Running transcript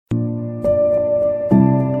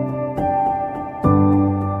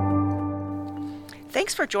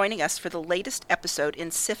Thanks for joining us for the latest episode in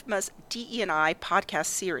SIFMA's DE&I podcast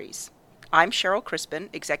series. I'm Cheryl Crispen,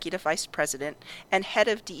 Executive Vice President and Head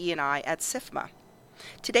of DE&I at SIFMA.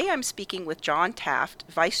 Today I'm speaking with John Taft,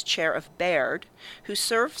 Vice Chair of Baird, who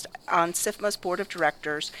serves on SIFMA's Board of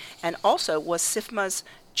Directors and also was SIFMA's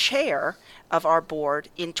Chair of our board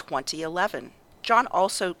in 2011. John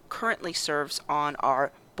also currently serves on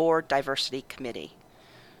our Board Diversity Committee.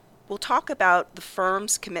 We'll talk about the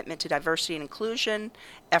firm's commitment to diversity and inclusion,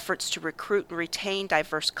 efforts to recruit and retain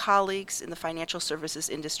diverse colleagues in the financial services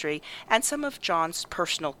industry, and some of John's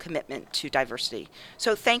personal commitment to diversity.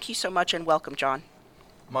 So thank you so much and welcome, John.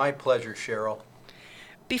 My pleasure, Cheryl.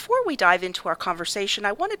 Before we dive into our conversation,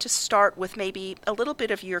 I wanted to start with maybe a little bit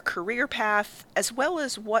of your career path, as well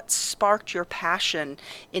as what sparked your passion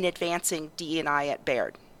in advancing DE&I at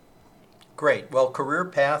Baird. Great. Well, career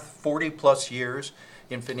path, 40 plus years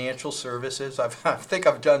in financial services. I think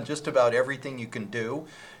I've done just about everything you can do.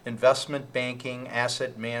 Investment banking,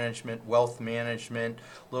 asset management, wealth management,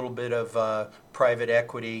 a little bit of private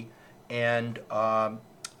equity, and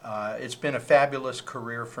it's been a fabulous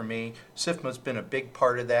career for me. SIFMA's been a big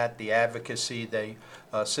part of that. The advocacy the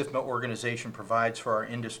SIFMA organization provides for our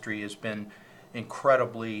industry has been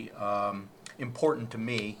incredibly important to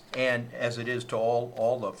me, and as it is to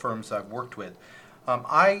all the firms I've worked with.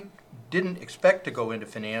 I didn't expect to go into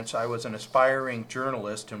finance. I was an aspiring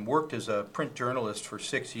journalist and worked as a print journalist for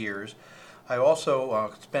 6 years. I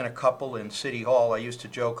also spent a couple in City Hall. I used to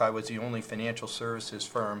joke I was the only financial services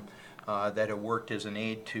firm that had worked as an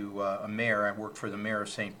aide to a mayor. I worked for the mayor of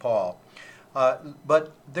St. Paul.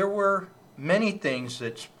 But there were many things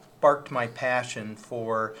that sparked my passion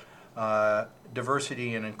for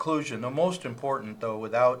diversity and inclusion. The most important, though,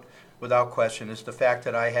 without question, is the fact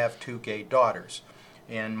that I have 2 gay daughters.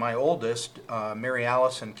 And my oldest, Mary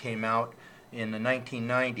Allison, came out in the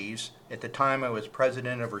 1990s. At the time, I was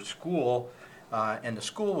president of her school, and the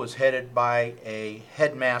school was headed by a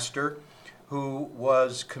headmaster who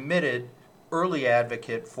was committed, early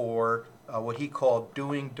advocate for what he called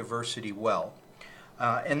doing diversity well.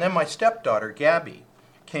 And then my stepdaughter, Gabby,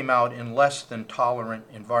 came out in less than tolerant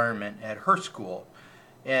environment at her school.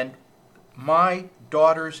 And my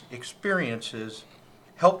daughter's experiences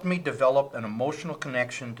helped me develop an emotional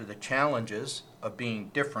connection to the challenges of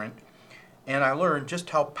being different, and I learned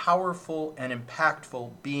just how powerful and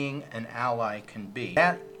impactful being an ally can be.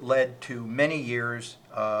 That led to many years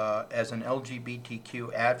as an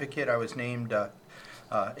LGBTQ advocate. I was named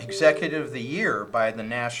Executive of the Year by the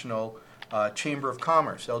National Chamber of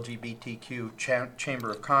Commerce, LGBTQ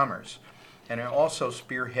Chamber of Commerce. And I also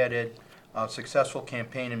spearheaded a successful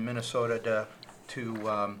campaign in Minnesota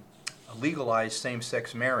to legalize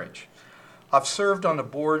same-sex marriage. I've served on the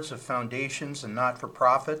boards of foundations and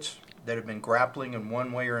not-for-profits that have been grappling in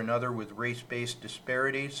one way or another with race-based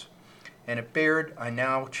disparities. And at Baird, I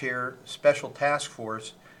now chair a special task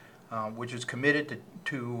force which is committed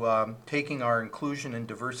to taking our inclusion and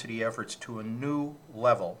diversity efforts to a new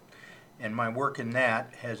level. And my work in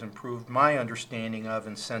that has improved my understanding of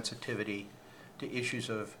and sensitivity to issues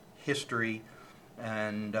of history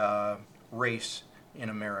and race in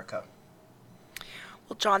America.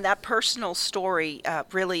 Well, John, that personal story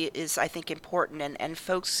really is, I think, important, and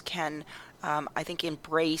folks can, I think,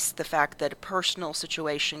 embrace the fact that a personal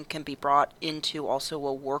situation can be brought into also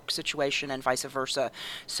a work situation and vice versa.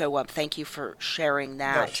 So thank you for sharing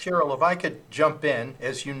that. Now, Cheryl, if I could jump in,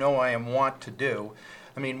 as you know I am wont to do,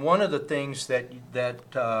 I mean, one of the things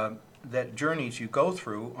that journeys you go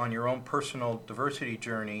through on your own personal diversity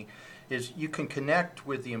journey is you can connect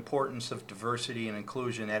with the importance of diversity and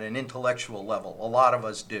inclusion at an intellectual level. A lot of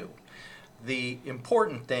us do. The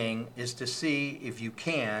important thing is to see if you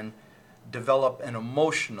can develop an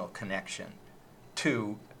emotional connection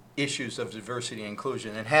to issues of diversity and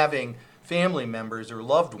inclusion. And having family members or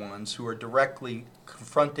loved ones who are directly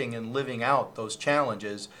confronting and living out those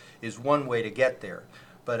challenges is one way to get there.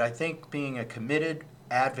 But I think being a committed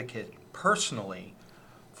advocate personally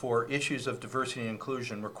for issues of diversity and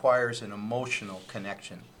inclusion requires an emotional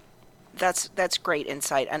connection. That's great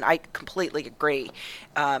insight, and I completely agree.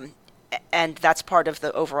 And that's part of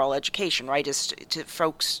the overall education, right, is to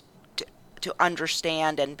folks to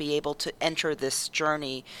understand and be able to enter this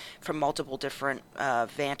journey from multiple different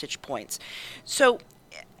vantage points. So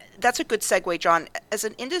that's a good segue, John. As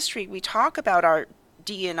an industry, we talk about our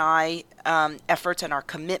DE&I efforts and our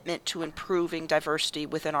commitment to improving diversity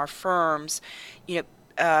within our firms,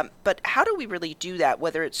 but how do we really do that,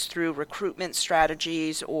 whether it's through recruitment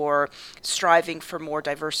strategies or striving for more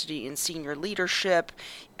diversity in senior leadership?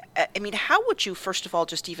 I mean, how would you, first of all,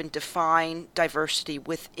 just even define diversity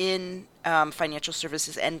within financial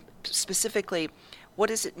services, and specifically, what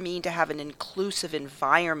does it mean to have an inclusive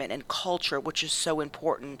environment and culture, which is so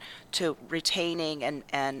important to retaining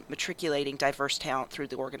and matriculating diverse talent through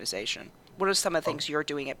the organization? What are some of the things you're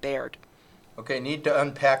doing at Baird? Okay, need to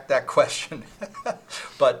unpack that question.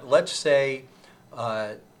 But let's say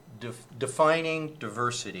defining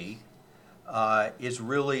diversity is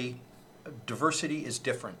really, diversity is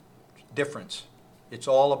difference. It's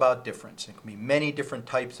all about difference. It can be many different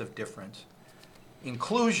types of difference.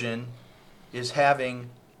 Inclusion is having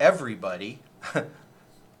everybody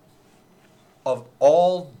of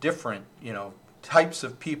all different, types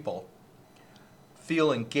of people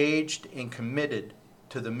feel engaged and committed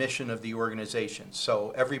to the mission of the organization.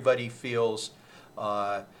 So everybody feels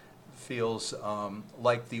like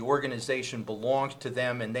the organization belongs to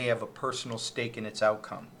them and they have a personal stake in its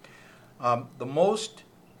outcome. I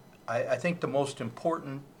think the most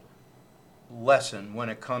important lesson when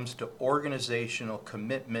it comes to organizational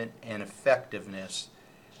commitment and effectiveness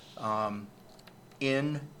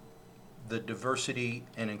in the diversity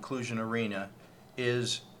and inclusion arena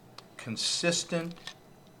is consistent,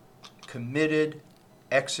 committed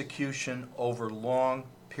execution over long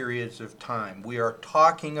periods of time. We are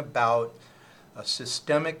talking about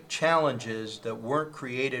systemic challenges that weren't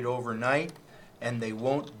created overnight, and they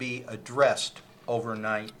won't be addressed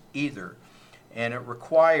overnight either. And it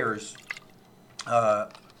requires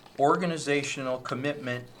organizational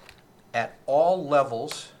commitment at all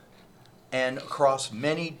levels and across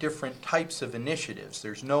many different types of initiatives.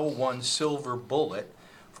 There's no one silver bullet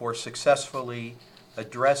for successfully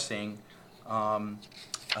addressing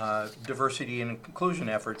diversity and inclusion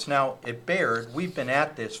efforts. Now, at Baird, we've been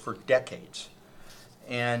at this for decades.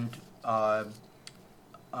 And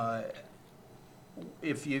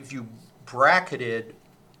if you bracketed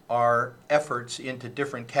our efforts into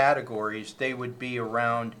different categories, they would be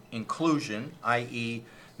around inclusion, i.e.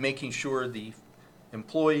 making sure the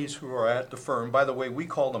employees who are at the firm, by the way, we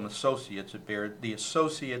call them associates at Baird, the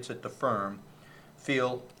associates at the firm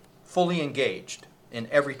feel fully engaged in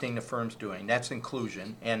everything the firm's doing. That's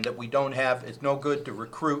inclusion. And that we don't have, it's no good to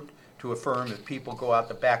recruit to a firm if people go out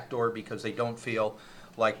the back door because they don't feel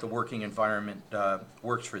like the working environment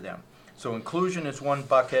works for them. So inclusion is one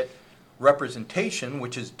bucket. Representation,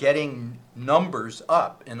 which is getting numbers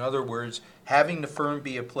up. In other words, having the firm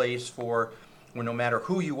be a place for, well, no matter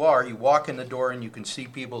who you are, you walk in the door and you can see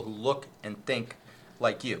people who look and think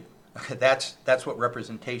like you. That's what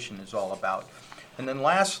representation is all about. And then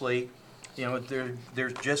lastly,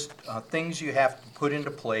 there's just things you have to put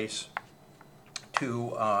into place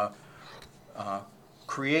to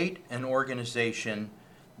create an organization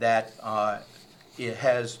that it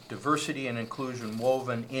has diversity and inclusion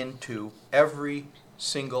woven into every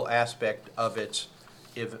single aspect of its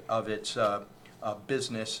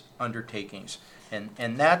business undertakings,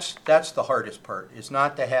 and that's the hardest part. Is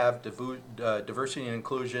not to have diversity and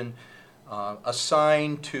inclusion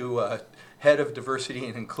assigned to a head of diversity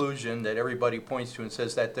and inclusion that everybody points to and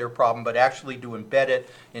says that's their problem, but actually to embed it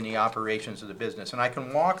in the operations of the business. And I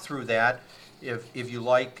can walk through that if you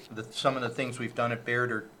like some of the things we've done at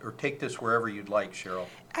Baird, or take this wherever you'd like, Cheryl.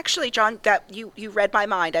 Actually, John, that you read my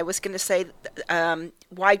mind. I was going to say,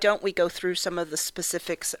 why don't we go through some of the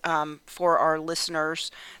specifics for our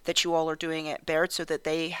listeners that you all are doing at Baird so that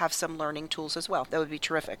they have some learning tools as well? That would be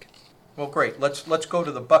terrific. Well, great. Let's go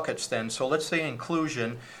to the buckets then. So let's say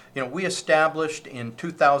inclusion. We established in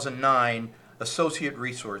 2009 associate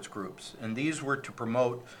resource groups, and these were to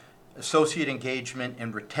promote associate engagement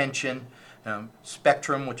and retention.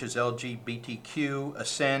 Spectrum, which is LGBTQ,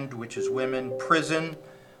 Ascend, which is women, Prison,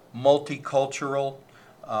 multicultural,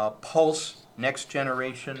 Pulse, Next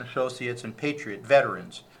Generation Associates, and Patriot,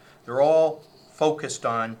 veterans. They're all focused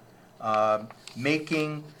on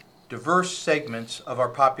making diverse segments of our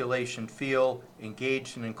population feel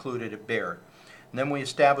engaged and included at Baird. And then we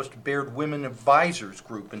established a Baird Women Advisors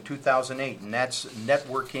Group in 2008, and that's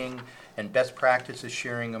networking and best practices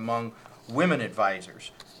sharing among women advisors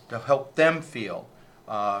to help them feel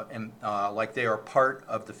like they are part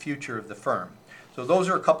of the future of the firm. So those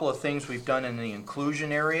are a couple of things we've done in the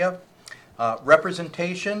inclusion area.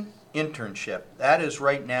 Representation, internship. That is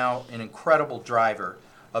right now an incredible driver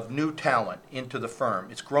of new talent into the firm.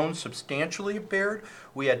 It's grown substantially at Baird.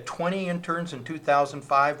 We had 20 interns in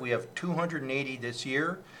 2005. We have 280 this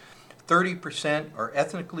year. 30% are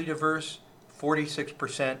ethnically diverse.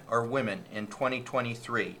 46% are women in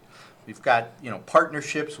 2023. We've got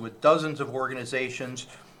partnerships with dozens of organizations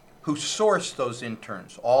who source those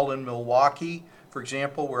interns, all in Milwaukee, for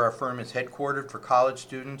example, where our firm is headquartered for college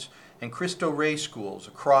students, and Cristo Rey schools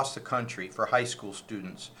across the country for high school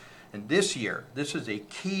students. And this year, this is a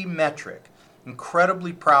key metric,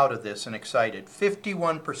 incredibly proud of this and excited.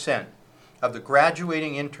 51% of the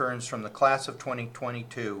graduating interns from the class of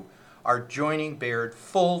 2022 are joining Baird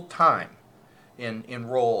full-time in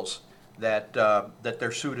roles that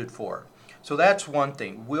they're suited for. So that's one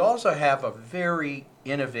thing. We also have a very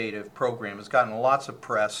innovative program. It's gotten lots of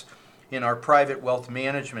press in our private wealth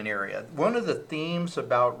management area. One of the themes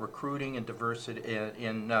about recruiting and diversity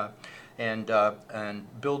and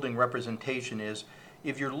building representation is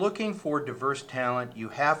if you're looking for diverse talent, you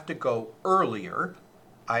have to go earlier,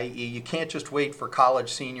 i.e. you can't just wait for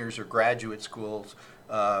college seniors or graduate schools,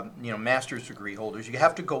 master's degree holders. You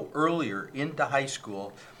have to go earlier into high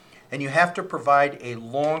school, and you have to provide a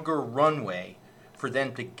longer runway for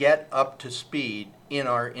them to get up to speed in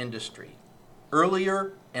our industry.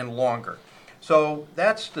 Earlier and longer. So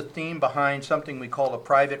that's the theme behind something we call the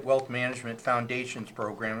Private Wealth Management Foundations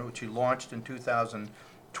Program, which we launched in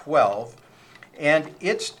 2012. And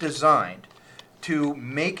it's designed to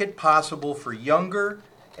make it possible for younger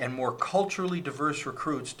and more culturally diverse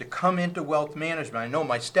recruits to come into wealth management. I know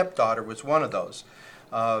my stepdaughter was one of those.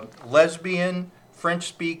 Lesbian,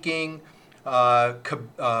 French-speaking,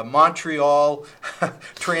 Montreal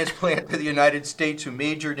transplant to the United States who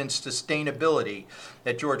majored in sustainability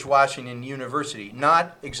at George Washington University.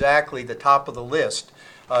 Not exactly the top of the list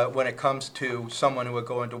when it comes to someone who would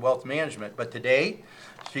go into wealth management. But today,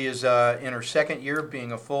 she is in her second year of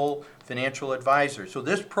being a full financial advisor. So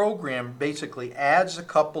this program basically adds a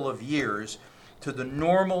couple of years to the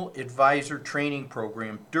normal advisor training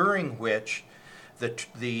program, during which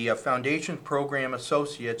the foundation program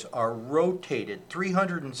associates are rotated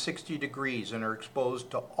 360 degrees and are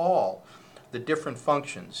exposed to all the different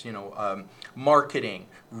functions, marketing,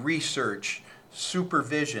 research,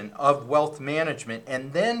 supervision of wealth management,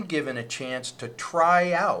 and then given a chance to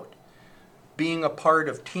try out being a part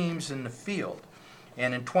of teams in the field.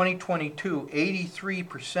 And in 2022,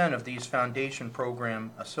 83% of these foundation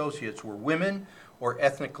program associates were women or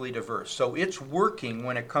ethnically diverse. So it's working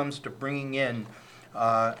when it comes to bringing in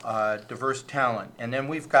diverse talent. And then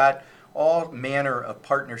we've got all manner of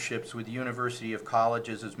partnerships with university of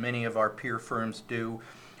colleges, as many of our peer firms do.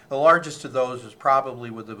 The largest of those is probably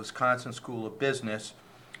with the Wisconsin School of Business,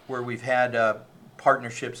 where we've had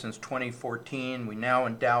partnerships since 2014. We now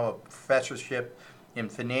endow a professorship in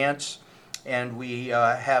finance, and we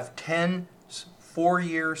have 10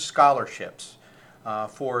 four-year scholarships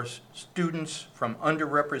for students from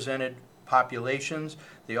underrepresented populations.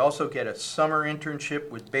 They also get a summer internship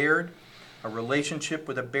with Baird, a relationship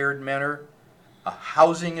with a Baird mentor, a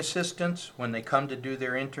housing assistance when they come to do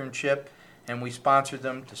their internship, and we sponsor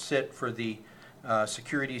them to sit for the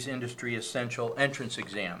Securities Industry Essential Entrance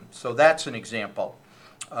Exam. So that's an example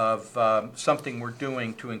of something we're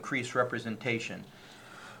doing to increase representation.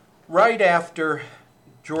 Right after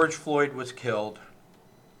George Floyd was killed,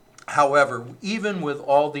 however, even with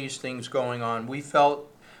all these things going on, we felt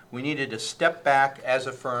we needed to step back as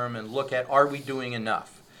a firm and look at, are we doing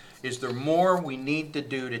enough? Is there more we need to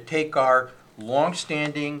do to take our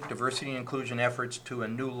long-standing diversity and inclusion efforts to a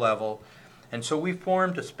new level? And so we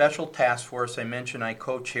formed a special task force. I mentioned I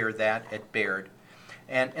co-chair that at Baird,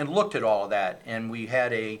 and looked at all of that. And we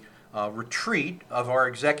had a retreat of our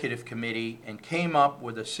executive committee and came up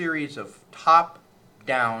with a series of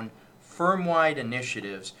top-down, firm-wide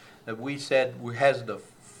initiatives that we said has the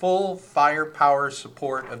full firepower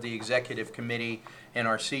support of the executive committee and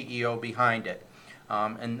our CEO behind it.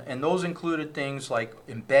 And those included things like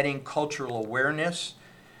embedding cultural awareness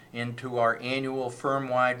into our annual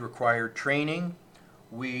firm-wide required training.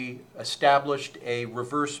 We established a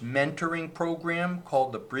reverse mentoring program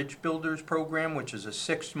called the Bridge Builders Program, which is a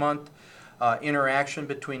 6-month interaction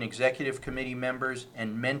between executive committee members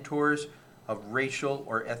and mentors of racial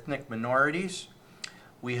or ethnic minorities.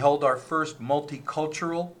 We held our first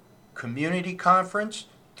multicultural community conference,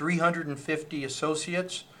 350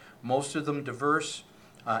 associates, most of them diverse,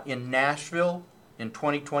 in Nashville in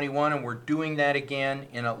 2021, and we're doing that again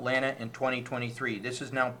in Atlanta in 2023. This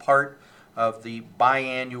is now part of the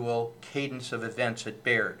biannual cadence of events at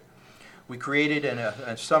Baird. We created an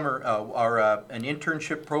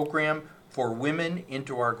internship program for women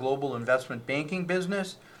into our global investment banking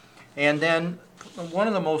business. And then one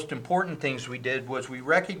of the most important things we did was we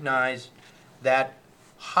recognized that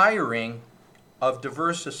hiring of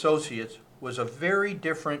diverse associates was a very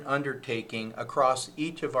different undertaking across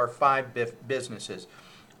each of our 5 businesses.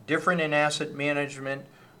 Different in asset management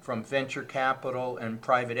from venture capital and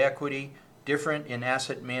private equity, different in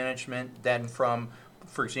asset management than from,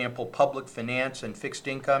 for example, public finance and fixed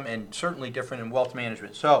income, and certainly different in wealth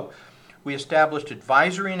management. So We established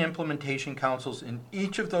advisory and implementation councils in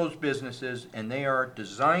each of those businesses, and they are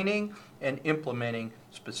designing and implementing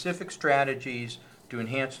specific strategies to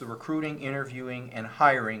enhance the recruiting, interviewing, and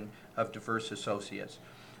hiring of diverse associates.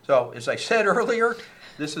 So, as I said earlier,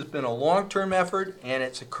 this has been a long-term effort, and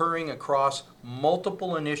it's occurring across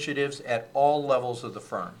multiple initiatives at all levels of the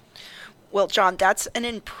firm. Well, John, that's an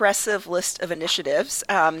impressive list of initiatives.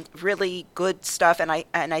 Really good stuff, and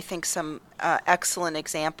I think some excellent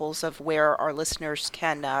examples of where our listeners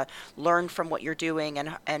can learn from what you're doing,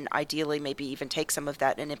 and ideally maybe even take some of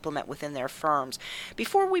that and implement within their firms.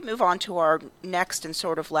 Before we move on to our next and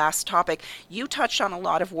sort of last topic, you touched on a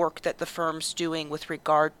lot of work that the firm's doing with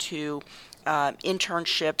regard to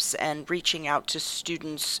internships and reaching out to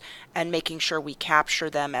students and making sure we capture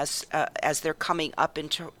them as they're coming up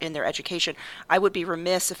in their education. I would be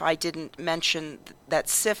remiss if I didn't mention that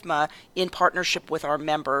SIFMA, in partnership with our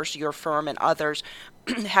members, your firm and others,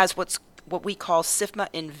 has what we call SIFMA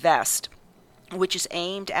Invest, which is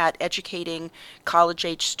aimed at educating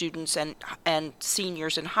college-age students and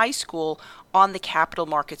seniors in high school on the capital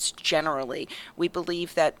markets generally. We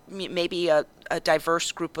believe that maybe a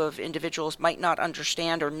diverse group of individuals might not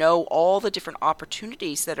understand or know all the different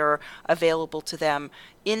opportunities that are available to them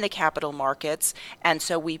in the capital markets, and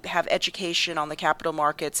so we have education on the capital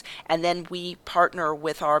markets, and then we partner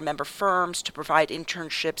with our member firms to provide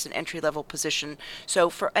internships and entry-level position. So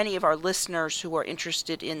for any of our listeners who are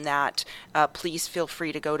interested in that, please feel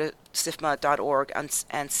free to go to SIFMA.org and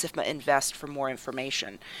SIFMA Invest for more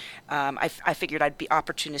information. I figured I'd be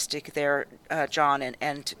opportunistic there, John,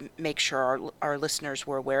 and make sure our listeners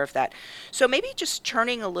were aware of that. So maybe just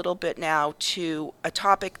turning a little bit now to a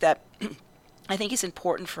topic that I think is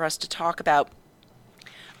important for us to talk about.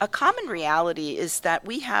 A common reality is that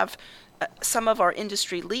we have some of our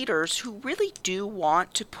industry leaders who really do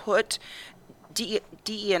want to put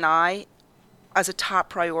DE&I as a top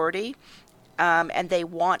priority. And they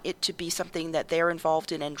want it to be something that they're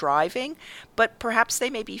involved in and driving, but perhaps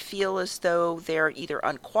they maybe feel as though they're either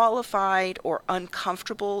unqualified or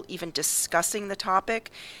uncomfortable even discussing the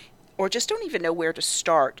topic, or just don't even know where to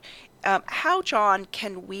start. How, John,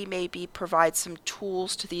 can we maybe provide some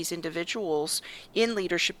tools to these individuals in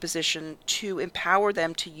leadership position to empower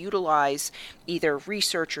them to utilize either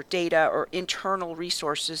research or data or internal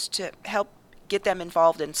resources to help get them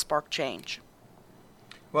involved and spark change?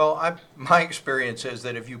 Well, my experience is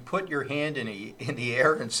that if you put your hand in the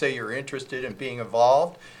air and say you're interested in being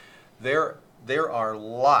involved, there are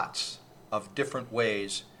lots of different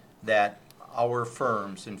ways that our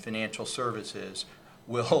firms in financial services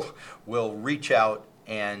will reach out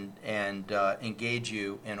and engage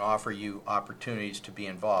you and offer you opportunities to be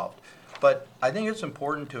involved. But I think it's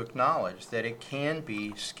important to acknowledge that it can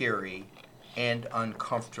be scary and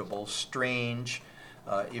uncomfortable, strange,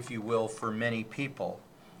 if you will, for many people.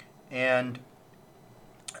 And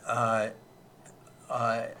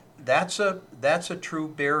that's a true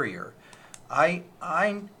barrier. I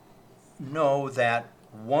know that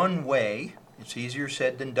one way, it's easier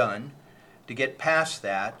said than done, to get past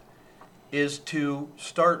that is to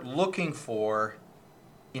start looking for,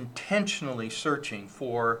 intentionally searching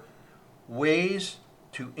for ways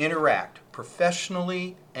to interact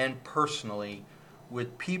professionally and personally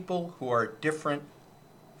with people who are different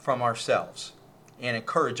from ourselves, and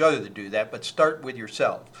encourage others to do that, but start with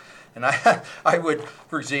yourself. And I would,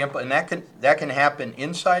 for example, and that can happen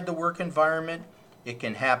inside the work environment. It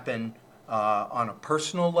can happen on a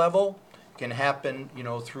personal level. It can happen,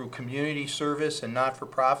 through community service and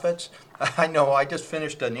not-for-profits. I know I just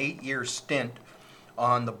finished an 8-year stint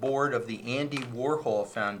on the board of the Andy Warhol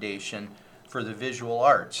Foundation for the Visual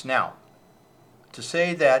Arts. Now, to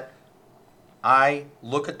say that I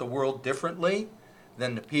look at the world differently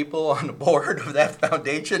than the people on the board of that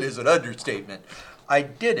foundation is an understatement. I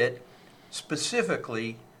did it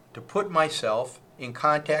specifically to put myself in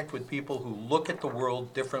contact with people who look at the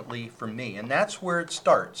world differently from me. And that's where it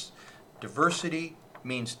starts. Diversity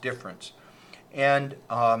means difference. And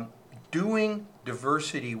doing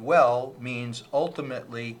diversity well means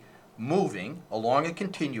ultimately moving along a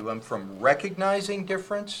continuum from recognizing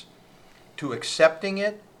difference to accepting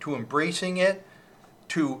it, to embracing it,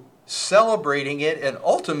 to celebrating it, and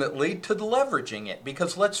ultimately to leveraging it.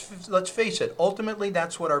 Because let's face it, ultimately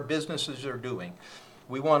that's what our businesses are doing.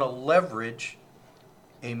 We want to leverage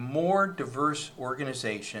a more diverse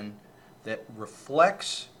organization that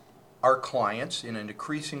reflects our clients in an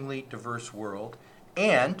increasingly diverse world.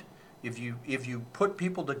 And if you put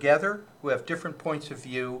people together who have different points of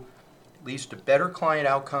view, it leads to better client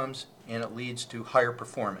outcomes and it leads to higher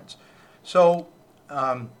performance. So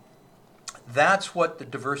that's what the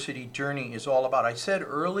diversity journey is all about. I said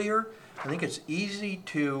earlier I think it's easy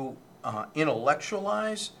to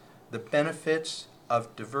intellectualize the benefits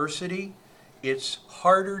of diversity. It's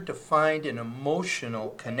harder to find an emotional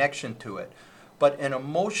connection to it. But an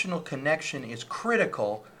emotional connection is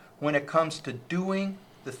critical when it comes to doing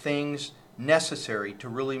the things necessary to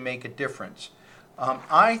really make a difference.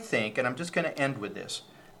 I think, and I'm just going to end with this,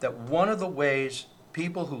 that one of the ways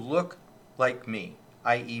people who look like me,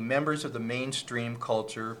 i.e. members of the mainstream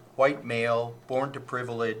culture, white male, born to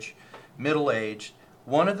privilege, middle-aged,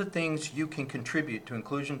 one of the things you can contribute to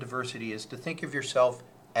inclusion diversity is to think of yourself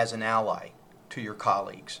as an ally to your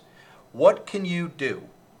colleagues. What can you do,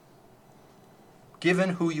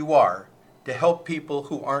 given who you are, to help people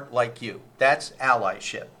who aren't like you? That's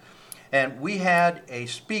allyship. And we had a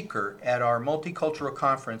speaker at our multicultural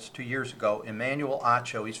conference 2 years ago, Emmanuel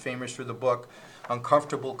Acho. He's famous for the book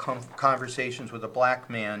Uncomfortable Conversations with a Black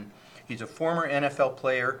Man. He's a former NFL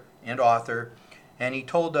player and author, and he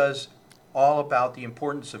told us all about the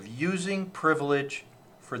importance of using privilege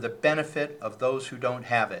for the benefit of those who don't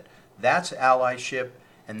have it. That's allyship,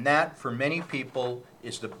 and that, for many people,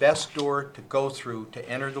 is the best door to go through to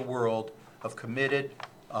enter the world of committed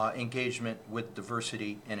engagement with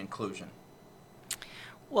diversity and inclusion.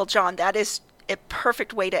 Well, John, that is a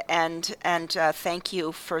perfect way to end, and thank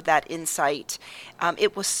you for that insight.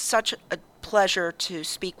 It was such a pleasure to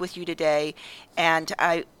speak with you today, and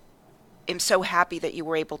I am so happy that you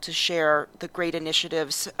were able to share the great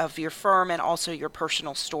initiatives of your firm and also your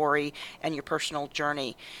personal story and your personal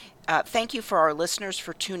journey. Thank you for our listeners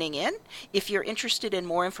for tuning in. If you're interested in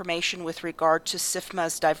more information with regard to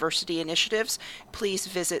SIFMA's diversity initiatives, please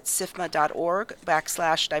visit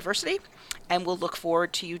sifma.org/diversity, and we'll look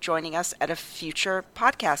forward to you joining us at a future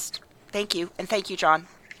podcast. Thank you, and thank you, John.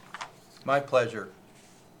 My pleasure.